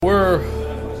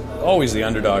always the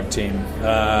underdog team,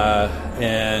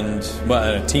 and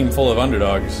a team full of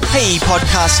underdogs. Hey,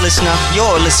 podcast listener,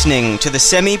 you're listening to the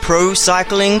Semi-Pro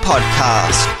Cycling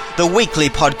Podcast, the weekly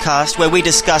podcast where we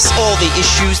discuss all the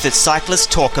issues that cyclists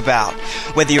talk about.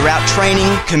 Whether you're out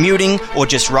training, commuting, or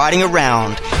just riding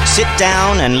around, sit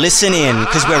down and listen in,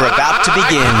 because we're about to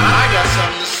begin. I got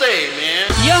something to say, man.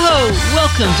 Yo-ho!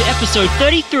 Welcome to episode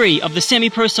 33 of the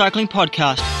Semi-Pro Cycling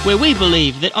Podcast, where we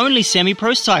believe that only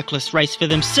semi-pro cyclists race for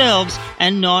themselves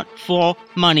and not for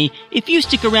money. If you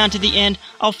stick around to the end,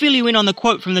 I'll fill you in on the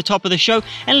quote from the top of the show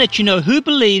and let you know who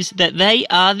believes that they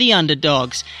are the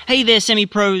underdogs. Hey there,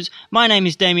 semi-pros. My name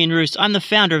is Damien Roos. I'm the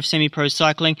founder of Semi-Pro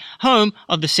Cycling, home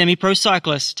of the Semi-Pro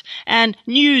Cyclist. And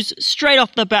news straight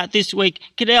off the bat this week,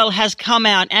 Cadel has come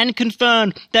out and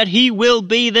confirmed that he will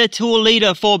be the tour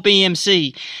leader for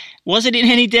BMC. Was it in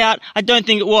any doubt? I don't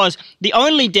think it was. The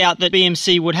only doubt that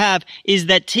BMC would have is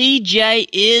that TJ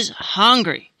is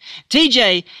hungry.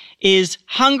 TJ is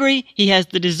hungry, he has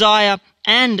the desire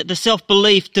and the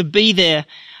self-belief to be there.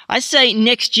 I say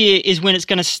next year is when it's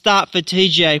going to start for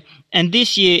TJ, and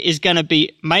this year is going to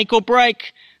be make or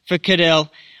break for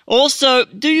Cadel. Also,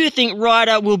 do you think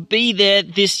Ryder will be there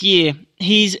this year?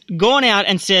 He's gone out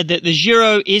and said that the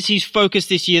Giro is his focus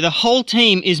this year. The whole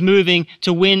team is moving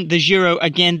to win the Giro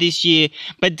again this year.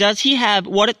 But does he have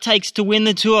what it takes to win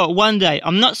the Tour one day?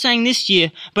 I'm not saying this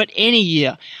year, but any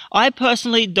year. I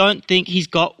personally don't think he's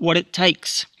got what it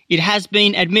takes. It has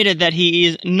been admitted that he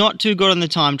is not too good on the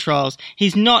time trials.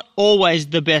 He's not always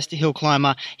the best hill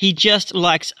climber. He just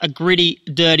likes a gritty,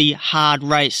 dirty, hard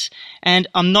race. And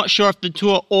I'm not sure if the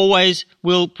Tour always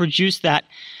will produce that.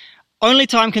 Only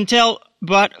time can tell,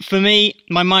 but for me,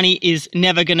 my money is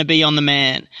never going to be on the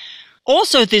man.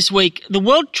 Also this week, the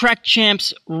World Track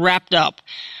Champs wrapped up.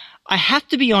 I have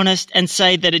to be honest and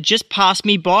say that it just passed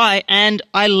me by and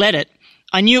I let it.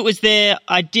 I knew it was there.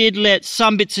 I did let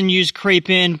some bits of news creep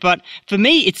in, but for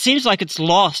me, it seems like it's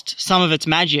lost some of its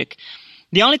magic.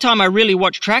 The only time I really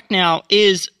watch track now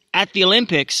is at the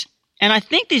Olympics, and I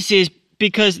think this is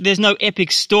because there's no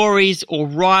epic stories or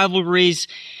rivalries.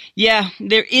 Yeah,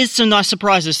 there is some nice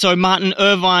surprises. So Martin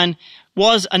Irvine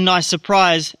was a nice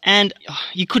surprise, and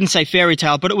you couldn't say fairy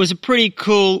tale, but it was a pretty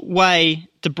cool way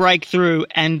to break through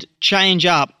and change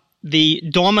up the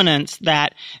dominance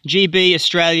that GB,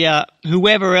 Australia,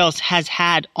 whoever else has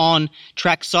had on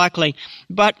track cycling.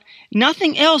 But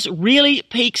nothing else really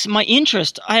piques my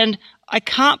interest, and I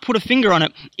can't put a finger on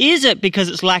it. Is it because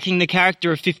it's lacking the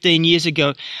character of 15 years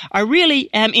ago? I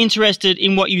really am interested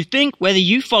in what you think, whether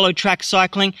you follow track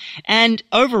cycling, and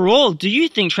overall, do you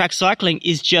think track cycling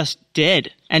is just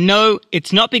dead? And no,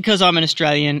 it's not because I'm an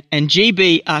Australian, and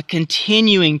GB are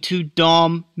continuing to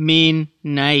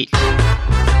dominate.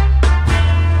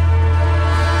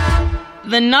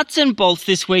 The nuts and bolts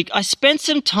this week. I spent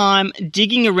some time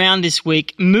digging around this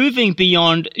week, moving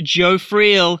beyond Joe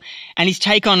Friel and his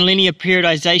take on linear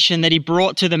periodization that he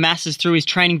brought to the masses through his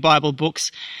training Bible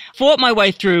books. Fought my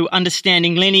way through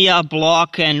understanding linear,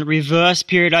 block, and reverse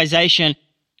periodization,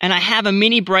 and I have a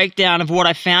mini breakdown of what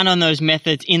I found on those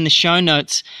methods in the show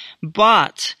notes.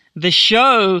 But the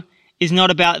show is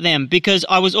not about them, because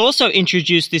I was also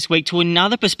introduced this week to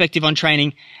another perspective on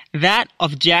training, that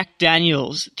of Jack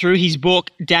Daniels, through his book,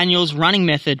 Daniels' Running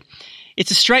Method. It's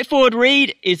a straightforward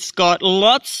read. It's got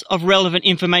lots of relevant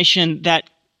information that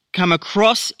come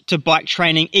across to bike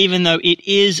training, even though it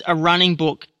is a running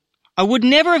book. I would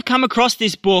never have come across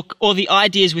this book or the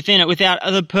ideas within it without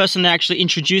the person that actually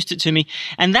introduced it to me,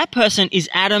 and that person is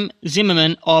Adam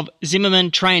Zimmerman of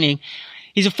Zimmerman Training.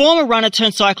 He's a former runner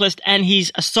turned cyclist, and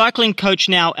he's a cycling coach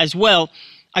now as well.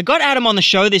 I got Adam on the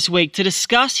show this week to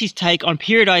discuss his take on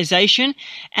periodization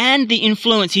and the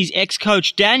influence his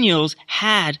ex-coach Daniels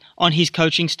had on his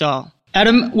coaching style.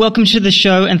 Adam, welcome to the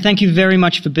show, and thank you very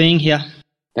much for being here.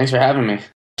 Thanks for having me.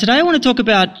 Today I want to talk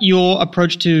about your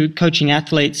approach to coaching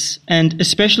athletes, and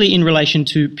especially in relation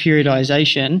to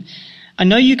periodization. I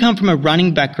know you come from a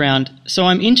running background, so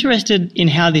I'm interested in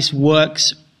how this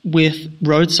works with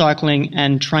road cycling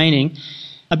and training.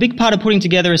 A big part of putting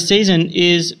together a season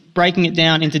is breaking it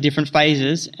down into different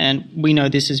phases, and we know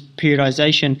this is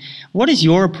periodization. What is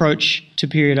your approach to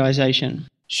periodization?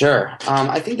 Sure.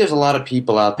 I think there's a lot of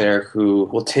people out there who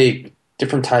will take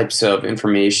different types of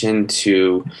information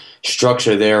to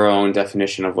structure their own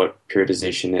definition of what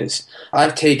periodization is.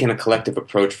 I've taken a collective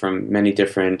approach from many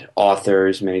different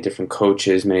authors, many different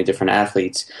coaches, many different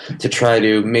athletes to try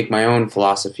to make my own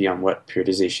philosophy on what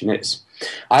periodization is.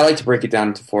 I like to break it down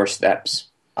into 4 steps.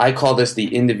 I call this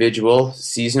the individual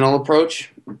seasonal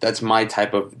approach. That's my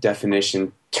type of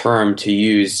definition term to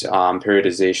use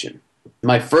periodization.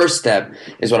 My first step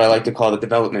is what I like to call the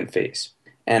development phase.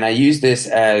 And I use this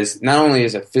as not only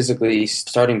as a physically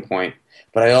starting point,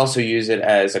 but I also use it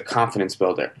as a confidence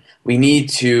builder. We need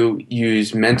to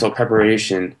use mental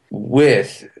preparation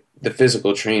with the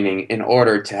physical training in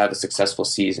order to have a successful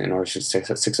season or a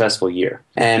successful year.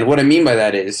 And what I mean by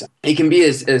that is it can be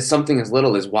as something as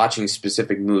little as watching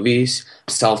specific movies,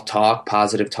 self-talk,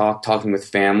 positive talk, talking with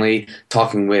family,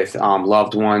 talking with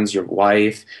loved ones, your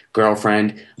wife,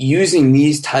 girlfriend. Using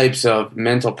these types of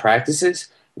mental practices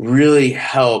really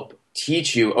help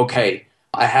teach you, okay,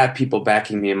 I have people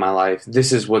backing me in my life.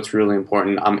 This is what's really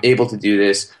important. I'm able to do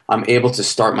this. I'm able to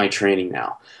start my training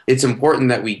now. It's important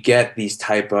that we get these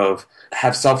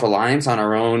have self-reliance on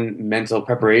our own mental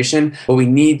preparation, but we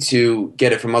need to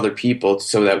get it from other people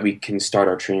so that we can start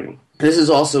our training. This is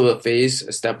also a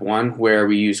step one, where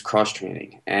we use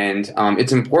cross-training. And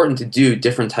it's important to do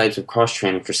different types of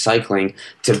cross-training for cycling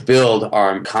to build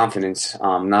our confidence,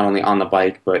 not only on the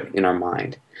bike, but in our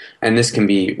mind. And this can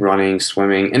be running,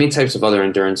 swimming, any types of other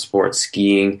endurance sports,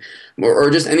 skiing,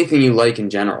 or just anything you like in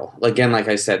general. Again, like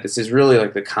I said, this is really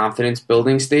like the confidence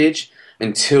building stage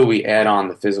until we add on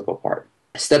the physical part.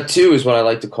 Step 2 is what I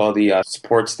like to call the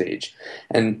support stage.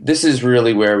 And this is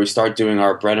really where we start doing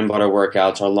our bread and butter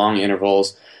workouts, our long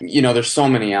intervals. You know, there's so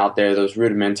many out there, those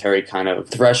rudimentary kind of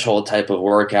threshold type of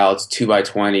workouts,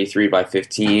 2x20,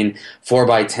 3x15,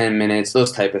 4x10 minutes,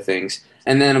 those type of things.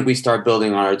 And then we start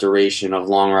building on our duration of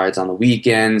long rides on the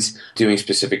weekends, doing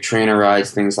specific trainer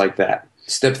rides, things like that.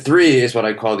 Step 3 is what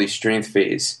I call the strength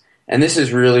phase. And this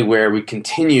is really where we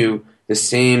continue the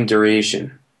same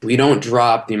duration. We don't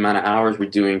drop the amount of hours we're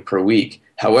doing per week.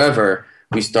 However,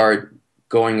 we start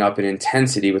going up in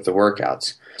intensity with the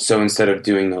workouts. So instead of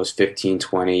doing those 15,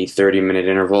 20, 30-minute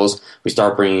intervals, we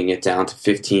start bringing it down to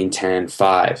 15, 10,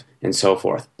 5, and so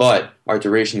forth. But our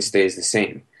duration stays the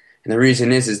same. And the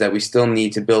reason is that we still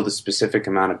need to build a specific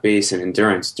amount of base and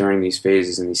endurance during these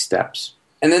phases and these steps.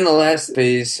 And then the last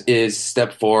phase is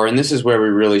step 4, and this is where we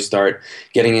really start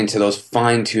getting into those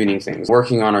fine-tuning things,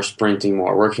 working on our sprinting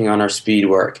more, working on our speed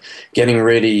work, getting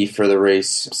ready for the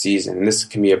race season. And this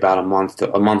can be about a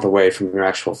month away from your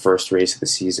actual first race of the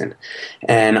season.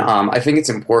 And I think it's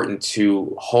important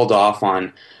to hold off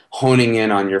on honing in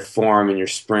on your form and your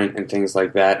sprint and things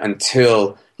like that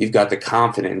until you've got the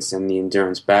confidence and the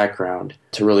endurance background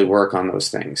to really work on those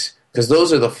things. Because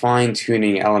those are the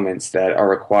fine-tuning elements that are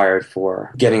required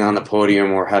for getting on the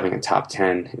podium or having a top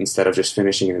 10 instead of just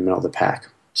finishing in the middle of the pack.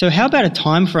 So how about a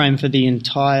time frame for the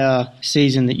entire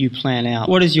season that you plan out?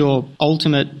 What is your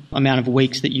ultimate amount of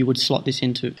weeks that you would slot this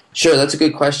into? Sure, that's a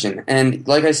good question. And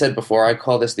like I said before, I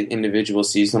call this the individual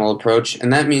seasonal approach,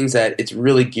 and that means that it's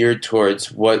really geared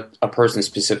towards what a person's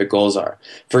specific goals are.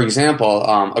 For example,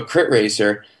 a crit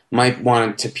racer might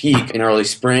want to peak in early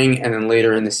spring and then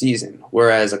later in the season,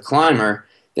 whereas a climber,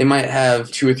 they might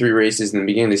have 2 or 3 races in the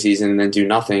beginning of the season and then do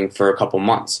nothing for a couple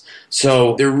months.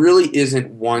 So there really isn't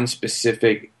one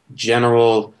specific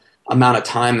general amount of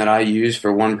time that I use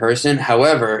for one person.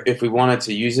 However, if we wanted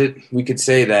to use it, we could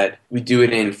say that we do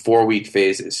it in 4-week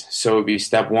phases. So it would be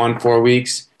step 1, 4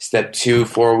 weeks, step 2,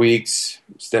 4 weeks,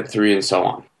 step 3, and so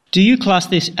on. Do you class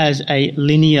this as a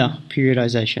linear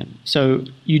periodization? So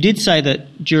you did say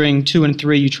that during 2 and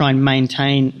 3 you try and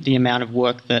maintain the amount of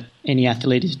work that any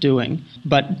athlete is doing,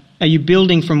 but are you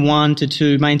building from 1 to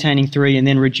 2, maintaining 3, and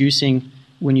then reducing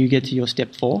when you get to your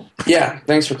step 4? Yeah,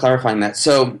 thanks for clarifying that.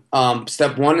 So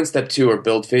step 1 and step 2 are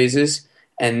build phases,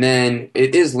 and then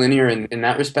it is linear in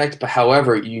that respect, but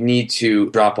however, you need to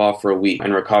drop off for a week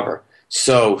and recover.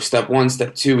 So step 1,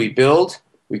 step 2, we build,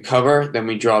 we cover, then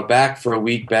we draw back for a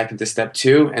week back into step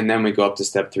 2, and then we go up to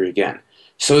step 3 again.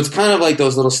 So it's kind of like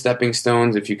those little stepping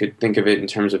stones, if you could think of it in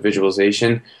terms of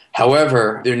visualization.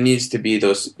 However, there needs to be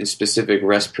those specific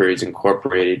rest periods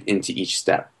incorporated into each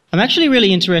step. I'm actually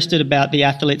really interested about the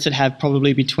athletes that have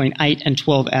probably between 8 and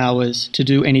 12 hours to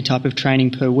do any type of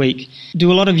training per week.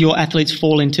 Do a lot of your athletes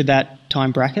fall into that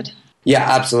time bracket? Yeah,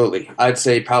 absolutely. I'd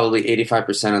say probably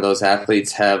 85% of those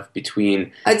athletes have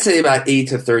between, I'd say about 8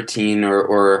 to 13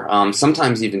 or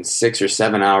sometimes even 6 or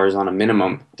 7 hours on a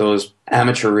minimum, those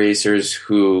amateur racers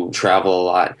who travel a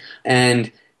lot.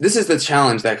 And this is the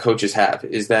challenge that coaches have,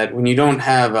 is that when you don't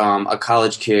have a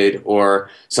college kid or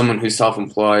someone who's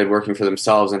self-employed working for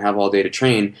themselves and have all day to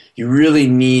train, you really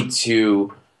need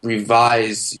to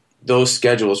revise those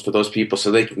schedules for those people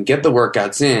so they can get the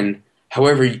workouts in.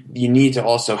 However, you need to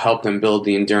also help them build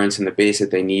the endurance and the base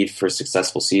that they need for a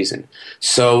successful season.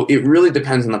 So it really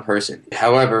depends on the person.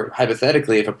 However,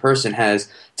 hypothetically, if a person has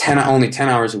only 10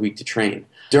 hours a week to train,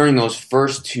 during those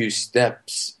first 2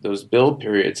 steps, those build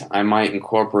periods, I might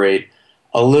incorporate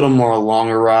a little more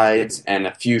longer rides and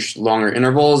a few longer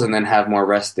intervals and then have more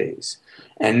rest days.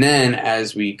 And then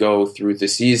as we go through the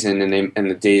season and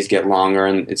the days get longer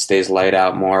and it stays light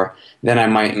out more, then I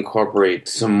might incorporate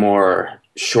some more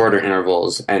shorter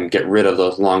intervals and get rid of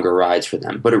those longer rides for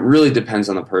them. But it really depends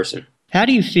on the person. How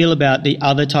do you feel about the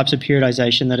other types of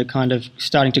periodization that are kind of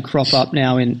starting to crop up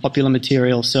now in popular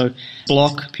material? So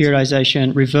block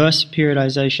periodization, reverse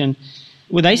periodization.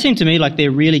 Well, they seem to me like they're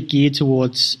really geared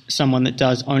towards someone that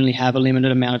does only have a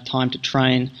limited amount of time to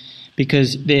train,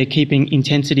 because they're keeping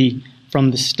intensity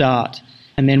from the start.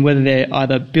 And then whether they're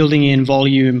either building in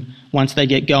volume once they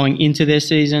get going into their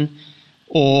season,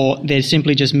 or they're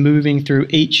simply just moving through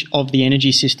each of the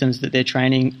energy systems that they're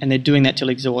training, and they're doing that till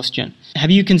exhaustion.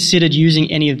 Have you considered using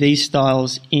any of these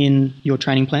styles in your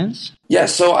training plans? Yeah,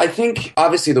 so I think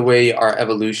obviously the way our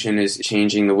evolution is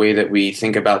changing, the way that we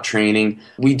think about training,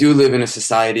 we do live in a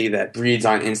society that breeds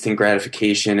on instant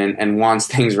gratification and wants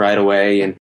things right away.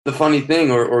 And the funny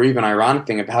thing, or even ironic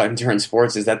thing about endurance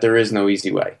sports is that there is no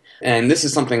easy way. And this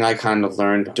is something I kind of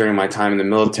learned during my time in the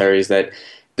military, is that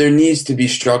there needs to be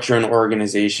structure and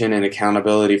organization and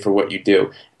accountability for what you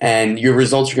do. And your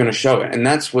results are going to show it. And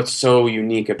that's what's so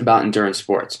unique about endurance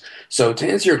sports. So to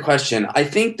answer your question, I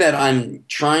think that I'm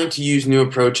trying to use new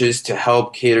approaches to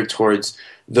help cater towards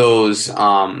those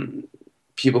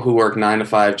people who work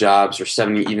 9-to-5 jobs or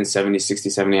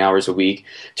 70 hours a week,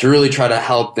 to really try to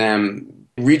help them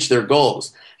reach their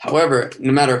goals. However,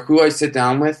 no matter who I sit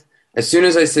down with, as soon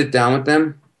as I sit down with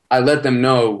them, I let them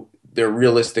know their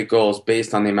realistic goals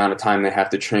based on the amount of time they have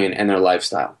to train and their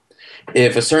lifestyle.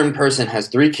 If a certain person has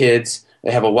 3 kids,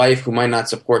 they have a wife who might not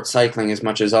support cycling as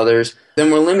much as others,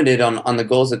 then we're limited on the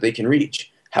goals that they can reach.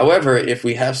 However, if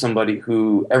we have somebody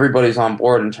who everybody's on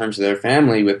board in terms of their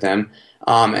family with them,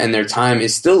 and their time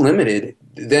is still limited,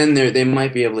 then they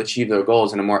might be able to achieve their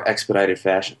goals in a more expedited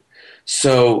fashion.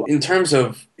 So in terms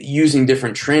of using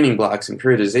different training blocks and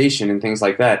periodization and things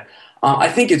like that, I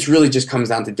think it really just comes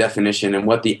down to definition and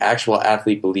what the actual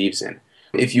athlete believes in.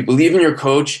 If you believe in your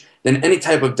coach, then any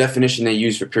type of definition they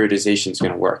use for periodization is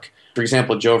going to work. For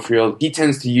example, Joe Friel, he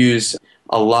tends to use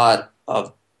a lot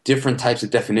of different types of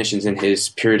definitions in his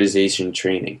periodization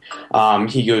training.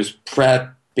 He goes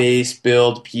prep, base,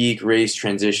 build, peak, race,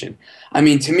 transition. I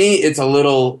mean, to me, it's a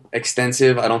little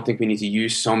extensive. I don't think we need to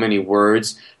use so many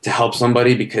words to help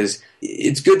somebody, because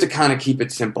it's good to kind of keep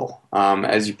it simple,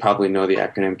 as you probably know the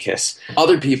acronym KISS.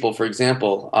 Other people, for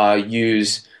example,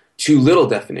 use too little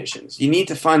definitions. You need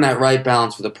to find that right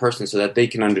balance for the person so that they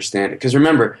can understand it. Because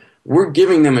remember, we're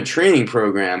giving them a training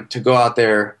program to go out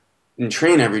there and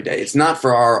train every day. It's not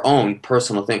for our own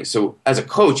personal thing. So as a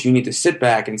coach, you need to sit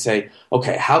back and say,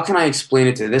 okay, how can I explain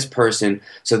it to this person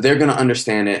so they're going to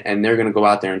understand it and they're going to go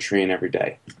out there and train every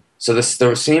day? So the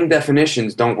same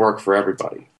definitions don't work for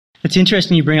everybody. It's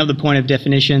interesting you bring up the point of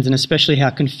definitions, and especially how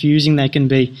confusing they can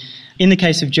be. In the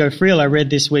case of Joe Friel, I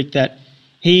read this week that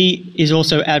he is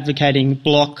also advocating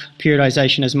block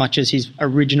periodization as much as his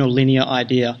original linear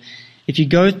idea. If you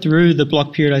go through the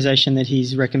block periodization that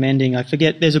he's recommending, I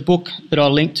forget, there's a book that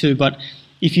I'll link to, but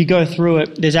if you go through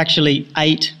it, there's actually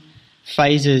 8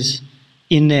 phases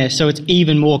in there, so it's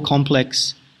even more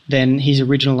complex than his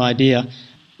original idea.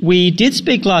 We did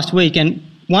speak last week, and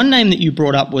one name that you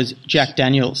brought up was Jack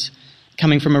Daniels.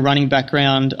 Coming from a running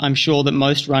background, I'm sure that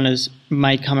most runners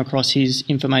may come across his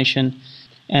information.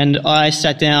 And I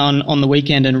sat down on the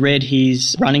weekend and read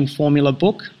his running formula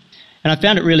book, and I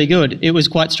found it really good. It was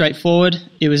quite straightforward.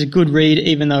 It was a good read,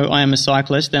 even though I am a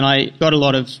cyclist, and I got a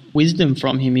lot of wisdom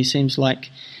from him. He seems like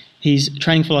his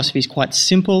training philosophy is quite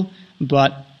simple,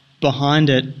 but behind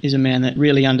it is a man that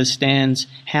really understands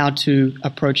how to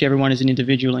approach everyone as an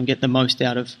individual and get the most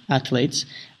out of athletes.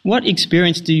 What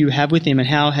experience do you have with him, and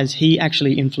how has he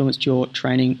actually influenced your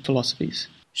training philosophies?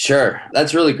 Sure.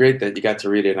 That's really great that you got to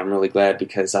read it. I'm really glad,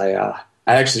 because I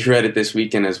actually read it this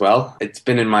weekend as well. It's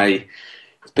been in my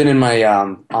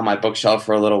on my bookshelf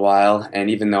for a little while, and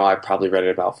even though I probably read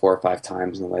it about 4 or 5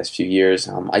 times in the last few years,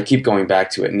 I keep going back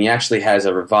to it. And he actually has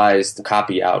a revised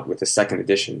copy out with a second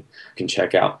edition you can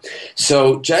check out.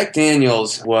 So Jack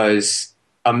Daniels was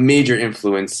a major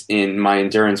influence in my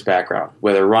endurance background,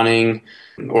 whether running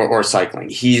or cycling.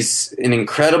 He's an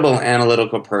incredible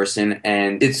analytical person,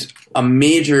 and it's a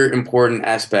major important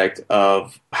aspect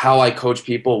of how I coach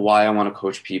people, why I want to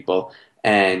coach people,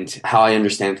 and how I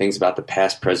understand things about the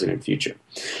past, present, and future.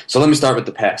 So let me start with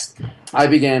the past. I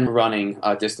began running,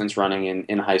 distance running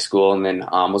in high school, and then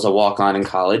was a walk-on in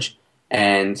college.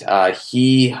 And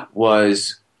he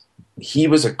was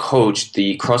a coach,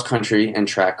 the cross-country and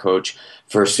track coach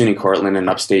for SUNY Cortland, an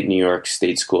upstate New York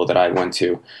state school that I went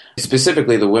to,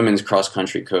 specifically the women's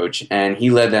cross-country coach, and he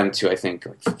led them to, I think,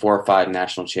 4 or 5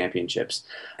 national championships.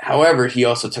 However, he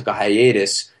also took a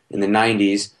hiatus in the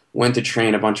 90s, went to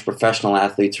train a bunch of professional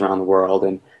athletes around the world,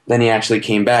 and then he actually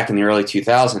came back in the early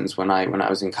 2000s when I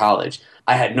was in college.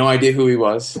 I had no idea who he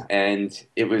was, and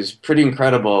it was pretty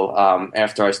incredible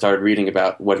after I started reading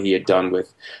about what he had done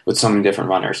with so many different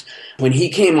runners. When he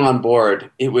came on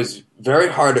board, it was very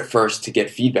hard at first to get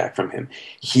feedback from him.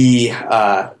 He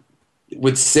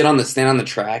would stand on the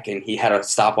track, and he had a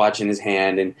stopwatch in his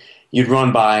hand, and you'd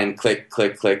run by and click,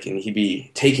 click, click, and he'd be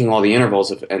taking all the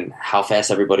intervals and how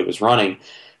fast everybody was running.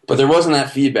 But there wasn't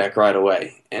that feedback right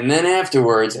away. And then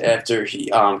afterwards, after he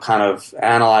kind of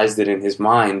analyzed it in his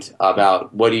mind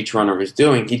about what each runner was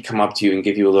doing, he'd come up to you and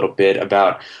give you a little bit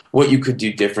about what you could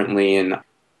do differently. And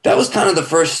that was kind of the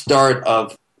first start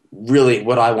of really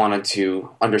what I wanted to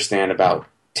understand about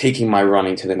taking my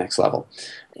running to the next level.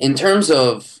 In terms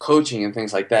of coaching and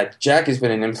things like that, Jack has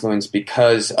been an influence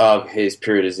because of his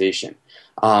periodization.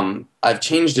 I've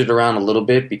changed it around a little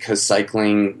bit because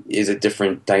cycling is a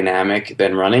different dynamic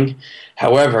than running.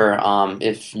 However,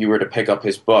 if you were to pick up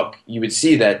his book, you would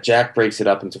see that Jack breaks it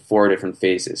up into 4 different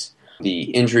phases. The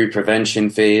injury prevention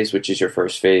phase, which is your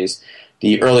first phase,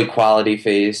 the early quality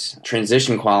phase,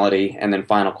 transition quality, and then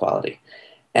final quality.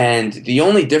 And the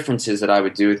only differences that I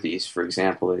would do with these, for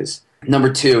example, is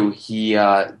number 2, he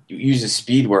uses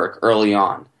speed work early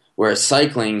on. Whereas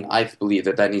cycling, I believe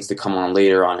that needs to come on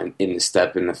later on in the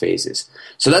step in the phases.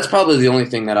 So that's probably the only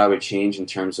thing that I would change in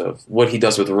terms of what he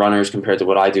does with runners compared to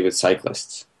what I do with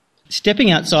cyclists. Stepping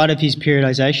outside of his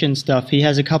periodization stuff, he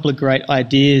has a couple of great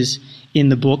ideas in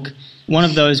the book. One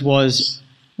of those was,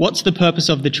 what's the purpose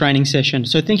of the training session?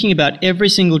 So thinking about every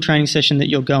single training session that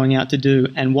you're going out to do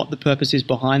and what the purpose is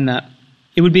behind that.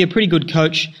 It would be a pretty good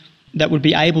coach that would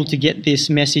be able to get this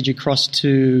message across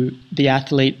to the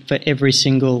athlete for every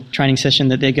single training session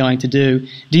that they're going to do.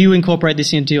 Do you incorporate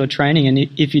this into your training? And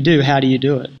if you do, how do you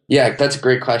do it? Yeah, that's a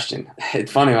great question. It's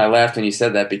funny, I laughed when you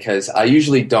said that because I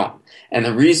usually don't. And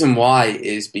the reason why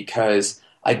is because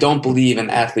I don't believe an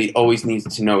athlete always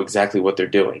needs to know exactly what they're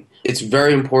doing. It's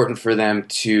very important for them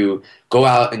to go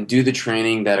out and do the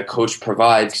training that a coach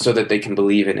provides so that they can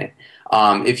believe in it.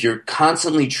 If you're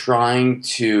constantly trying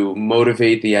to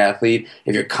motivate the athlete,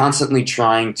 if you're constantly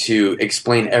trying to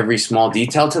explain every small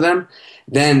detail to them,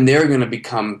 then they're going to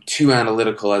become too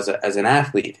analytical as an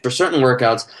athlete. For certain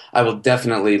workouts, I will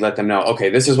definitely let them know, okay,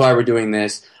 this is why we're doing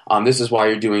this. This is why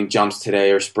you're doing jumps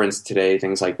today or sprints today,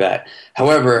 things like that.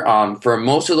 However, for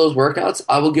most of those workouts,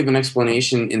 I will give an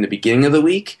explanation in the beginning of the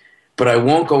week, but I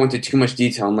won't go into too much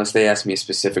detail unless they ask me a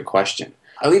specific question.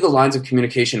 I leave the lines of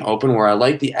communication open where I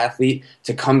like the athlete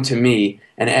to come to me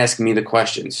and ask me the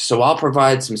questions. So I'll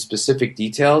provide some specific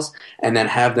details and then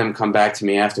have them come back to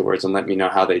me afterwards and let me know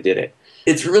how they did it.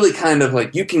 It's really kind of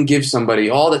like you can give somebody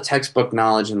all the textbook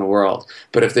knowledge in the world,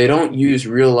 but if they don't use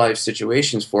real-life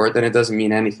situations for it, then it doesn't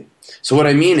mean anything. So what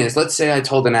I mean is, let's say I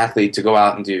told an athlete to go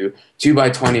out and do 2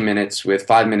 by 20 minutes with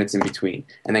 5 minutes in between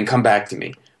and then come back to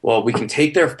me. Well, we can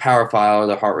take their power file or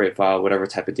their heart rate file, whatever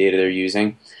type of data they're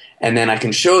using, and then I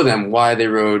can show them why they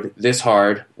rode this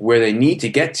hard, where they need to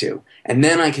get to. And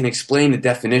then I can explain the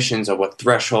definitions of what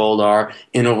threshold are,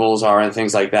 intervals are, and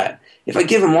things like that. If I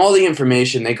give them all the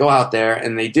information, they go out there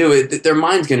and they do it, their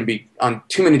mind's going to be on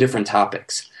too many different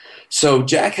topics. So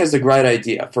Jack has the right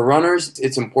idea. For runners,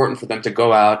 it's important for them to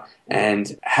go out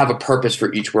and have a purpose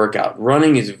for each workout.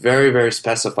 Running is very, very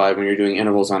specified when you're doing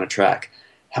intervals on a track.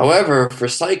 However, for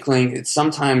cycling, it's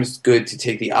sometimes good to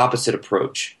take the opposite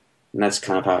approach. And that's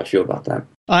kind of how I feel about that.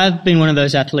 I've been one of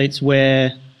those athletes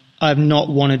where I've not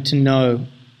wanted to know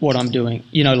what I'm doing.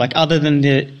 You know, like other than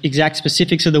the exact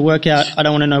specifics of the workout, I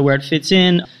don't want to know where it fits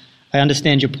in. I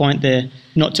understand your point there,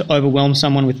 not to overwhelm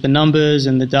someone with the numbers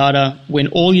and the data when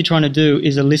all you're trying to do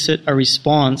is elicit a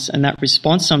response, and that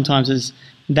response sometimes is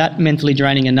that mentally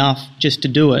draining enough just to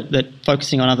do it that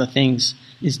focusing on other things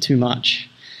is too much.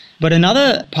 But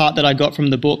another part that I got from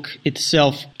the book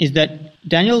itself is that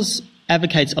Daniels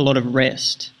advocates a lot of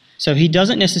rest. So he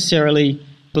doesn't necessarily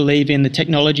believe in the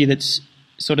technology that's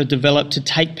sort of developed to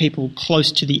take people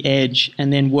close to the edge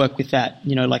and then work with that,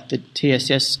 you know, like the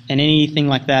TSS and anything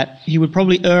like that. He would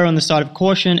probably err on the side of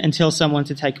caution and tell someone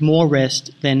to take more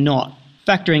rest than not,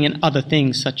 factoring in other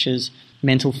things such as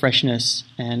mental freshness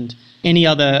and any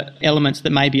other elements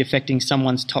that may be affecting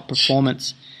someone's top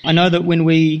performance. I know that when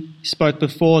we spoke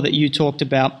before that you talked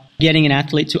about getting an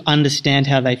athlete to understand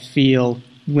how they feel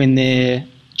when they're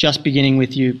just beginning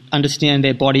with you, understand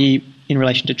their body in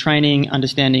relation to training,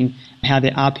 understanding how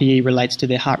their RPE relates to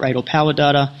their heart rate or power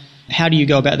data. How do you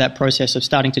go about that process of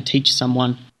starting to teach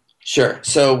someone? Sure.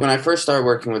 So when I first start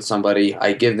working with somebody,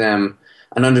 I give them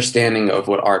an understanding of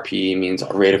what RPE means,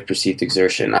 rate of perceived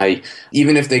exertion.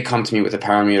 Even if they come to me with a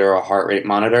power meter or a heart rate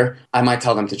monitor, I might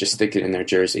tell them to just stick it in their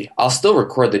jersey. I'll still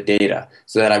record the data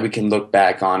so that we can look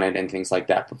back on it and things like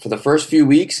that. But for the first few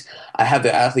weeks, I have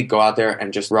the athlete go out there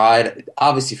and just ride,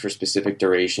 obviously for specific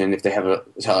duration. If they have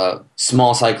a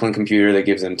small cycling computer that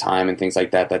gives them time and things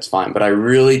like that, that's fine. But I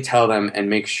really tell them and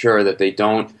make sure that they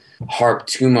don't harp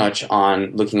too much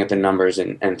on looking at the numbers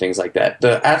and things like that.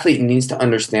 The athlete needs to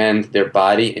understand their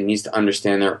body and needs to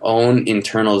understand their own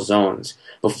internal zones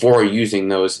before using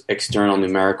those external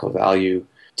numerical value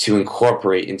to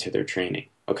incorporate into their training.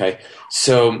 Okay,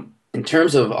 so in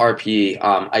terms of RPE,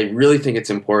 I really think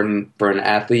it's important for an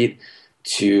athlete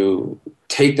to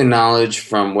take the knowledge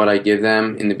from what I give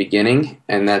them in the beginning,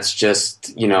 and that's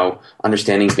just,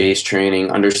 understanding base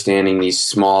training, understanding these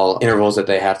small intervals that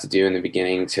they have to do in the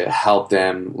beginning to help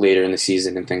them later in the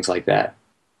season and things like that.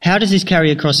 How does this carry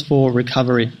across for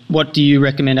recovery? What do you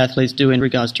recommend athletes do in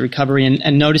regards to recovery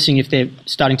and noticing if they're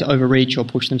starting to overreach or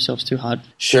push themselves too hard?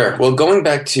 Sure. Well, going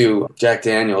back to Jack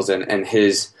Daniels and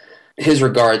his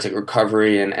regards at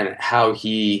recovery and how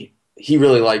he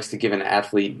really likes to give an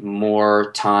athlete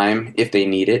more time if they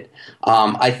need it.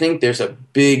 I think there's a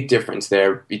big difference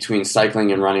there between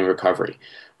cycling and running recovery.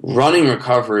 Running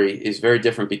recovery is very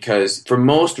different because for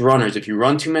most runners, if you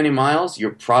run too many miles,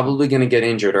 you're probably going to get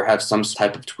injured or have some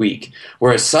type of tweak.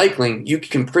 Whereas cycling, you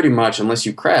can pretty much, unless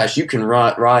you crash, you can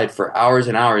ride for hours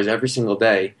and hours every single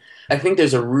day. I think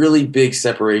there's a really big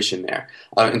separation there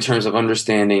in terms of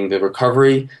understanding the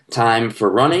recovery time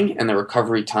for running and the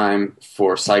recovery time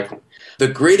for cycling. The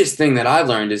greatest thing that I've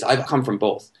learned is I've come from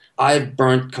both. I've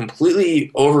completely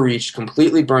overreached,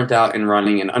 completely burnt out in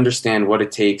running and understand what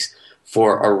it takes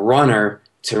for a runner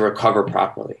to recover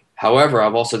properly. However,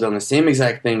 I've also done the same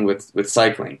exact thing with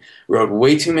cycling. Rode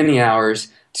way too many hours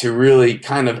to really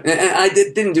and I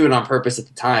didn't do it on purpose at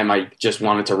the time. I just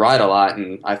wanted to ride a lot,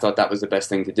 and I thought that was the best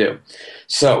thing to do.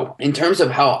 So in terms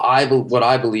of what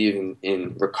I believe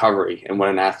in recovery and what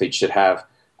an athlete should have,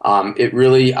 it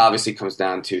really obviously comes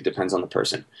down to, depends on the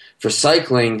person. For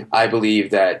cycling, I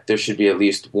believe that there should be at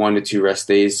least 1 to 2 rest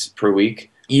days per week,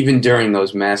 even during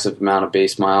those massive amount of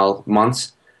base mile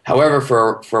months. However,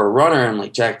 for a runner, and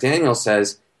like Jack Daniels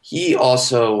says, he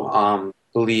also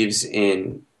believes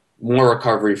in more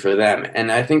recovery for them.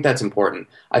 And I think that's important.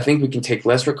 I think we can take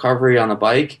less recovery on the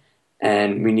bike,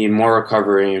 and we need more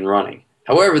recovery in running.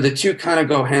 However, the two kind of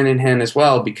go hand in hand as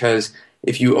well, because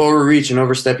if you overreach and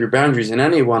overstep your boundaries in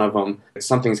any one of them,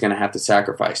 something's going to have to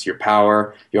sacrifice: your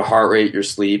power, your heart rate, your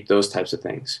sleep, those types of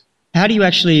things. How do you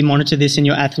actually monitor this in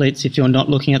your athletes if you're not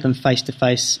looking at them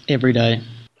face-to-face every day?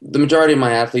 The majority of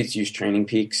my athletes use Training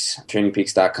Peaks,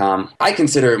 trainingpeaks.com. I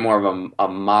consider it more of a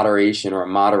moderation or a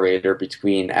moderator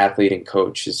between athlete and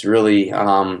coach. It's really,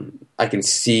 I can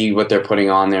see what they're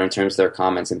putting on there in terms of their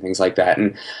comments and things like that.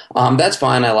 And that's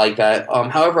fine. I like that.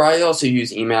 However, I also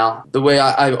use email. The way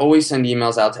I always send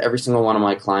emails out to every single one of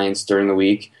my clients during the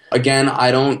week. Again,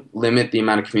 I don't limit the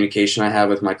amount of communication I have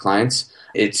with my clients.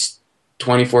 It's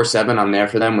 24/7. I'm there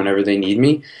for them whenever they need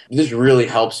me. This really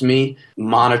helps me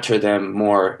monitor them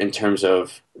more in terms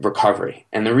of recovery.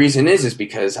 And the reason is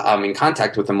because I'm in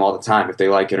contact with them all the time, if they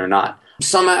like it or not.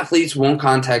 Some athletes won't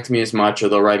contact me as much, or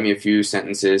they'll write me a few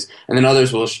sentences, and then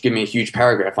others will give me a huge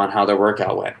paragraph on how their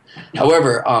workout went.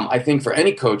 However, I think for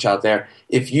any coach out there,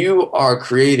 if you are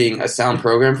creating a sound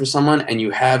program for someone and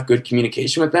you have good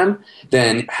communication with them,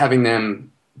 then having them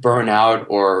burn out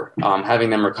or having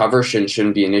them recover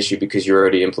shouldn't be an issue, because you're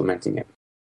already implementing it.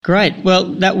 Great.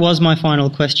 Well, that was my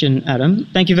final question, Adam.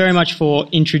 Thank you very much for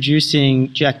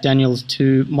introducing Jack Daniels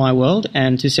to my world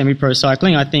and to semi-pro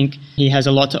cycling. I think he has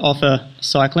a lot to offer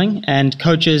cycling and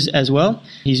coaches as well.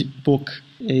 His book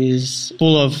is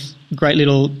full of great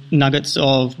little nuggets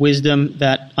of wisdom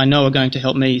that I know are going to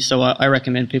help me, so I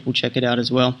recommend people check it out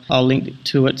as well. I'll link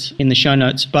to it in the show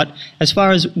notes. But as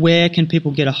far as where can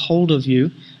people get a hold of you,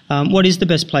 what is the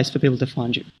best place for people to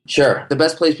find you? Sure. The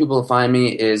best place people to find me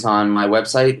is on my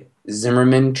website,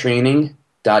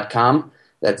 zimmermantraining.com.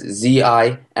 That's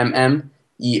ZIMMERMAN,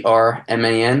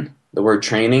 the word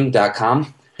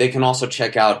training.com. They can also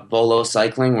check out Volo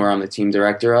Cycling, where I'm the team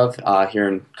director of here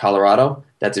in Colorado.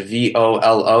 That's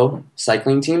VOLO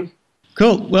cycling team.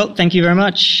 Cool. Well, thank you very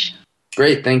much.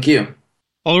 Great. Thank you.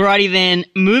 Alrighty then,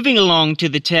 moving along to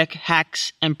the tech,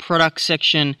 hacks and products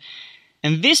section.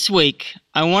 And this week,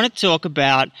 I want to talk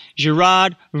about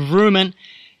Gerard Vroomen.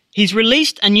 He's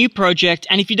released a new project,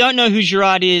 and if you don't know who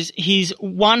Gerard is, he's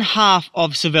one half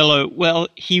of Cervelo. Well,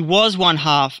 he was one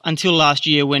half until last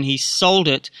year when he sold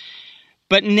it.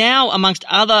 But now, amongst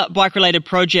other bike-related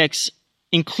projects,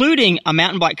 including a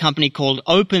mountain bike company called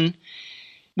Open,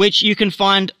 which you can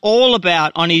find all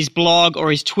about on his blog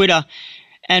or his Twitter.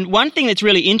 And one thing that's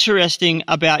really interesting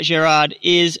about Gerard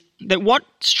is that what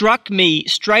struck me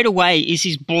straight away is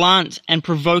his blunt and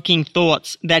provoking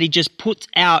thoughts that he just puts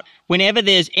out whenever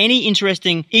there's any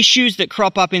interesting issues that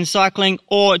crop up in cycling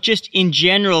or just in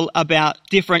general about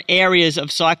different areas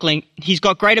of cycling. He's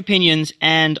got great opinions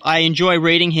and I enjoy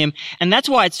reading him. And that's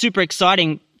why it's super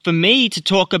exciting for me to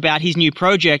talk about his new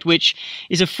project, which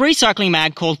is a free cycling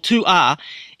mag called 2R.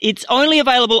 It's only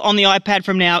available on the iPad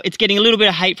from now. It's getting a little bit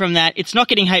of hate from that. It's not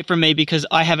getting hate from me because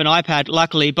I have an iPad,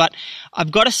 luckily. But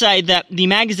I've got to say that the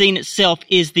magazine itself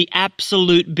is the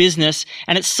absolute business.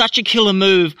 And it's such a killer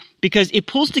move because it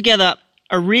pulls together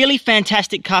a really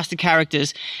fantastic cast of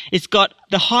characters. It's got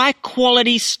the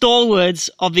high-quality stalwarts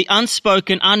of the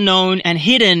unspoken, unknown, and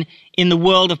hidden in the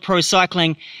world of pro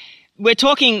cycling. We're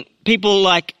talking people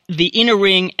like the Inner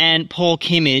Ring and Paul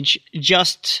Kimmage,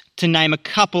 just to name a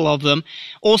couple of them.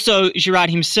 Also, Gerard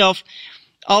himself.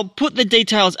 I'll put the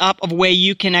details up of where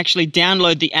you can actually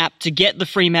download the app to get the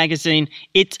free magazine.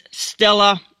 It's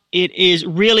stellar. It is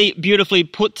really beautifully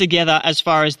put together as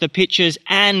far as the pictures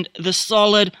and the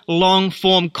solid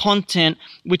long-form content,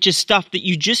 which is stuff that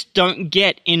you just don't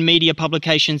get in media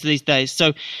publications these days.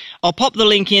 So I'll pop the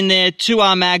link in there,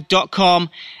 2rmag.com,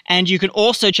 and you can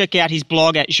also check out his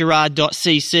blog at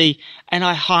gerard.cc, and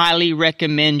I highly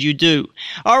recommend you do.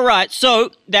 All right,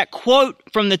 so that quote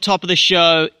from the top of the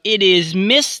show, it is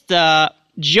Mr.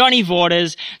 Johnny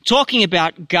Vaughters talking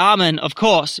about Garmin, of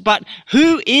course, but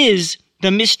who is the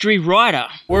mystery rider?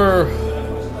 We're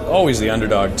always the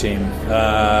underdog team,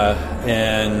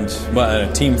 and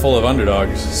a team full of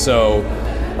underdogs. So,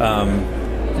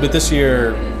 but this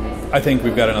year, I think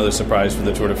we've got another surprise for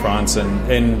the Tour de France,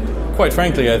 and quite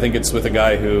frankly, I think it's with a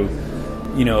guy who,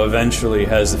 eventually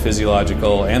has the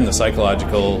physiological and the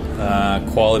psychological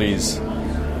qualities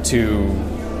to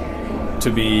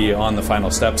be on the final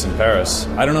steps in Paris.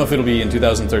 I don't know if it'll be in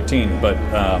 2013, but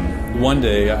one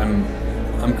day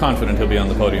I'm confident he'll be on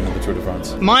the podium of the Tour de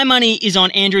France. My money is on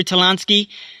Andrew Talansky.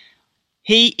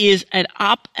 He is an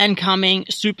up-and-coming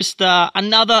superstar,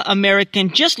 another American,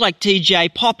 just like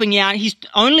TJ, popping out. He's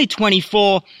only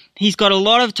 24. He's got a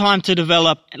lot of time to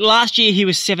develop. Last year, he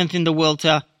was 7th in the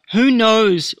Vuelta. Who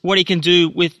knows what he can do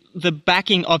with the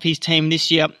backing of his team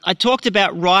this year? I talked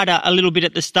about Ryder a little bit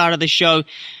at the start of the show,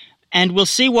 and we'll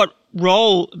see what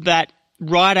role that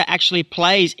Ryder actually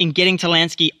plays in getting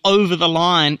Talansky over the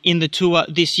line in the Tour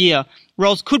this year.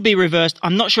 Roles could be reversed.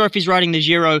 I'm not sure if he's riding the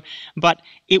Giro, but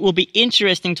it will be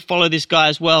interesting to follow this guy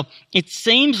as well. It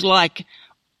seems like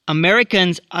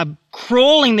Americans are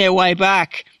crawling their way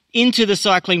back into the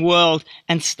cycling world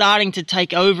and starting to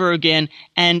take over again,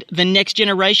 and the next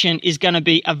generation is going to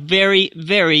be a very,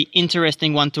 very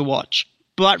interesting one to watch.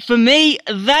 But for me,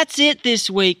 that's it this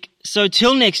week. So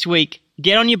till next week,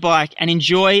 get on your bike and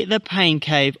enjoy the Pain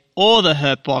Cave or the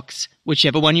Hurt Box,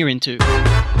 whichever one you're into.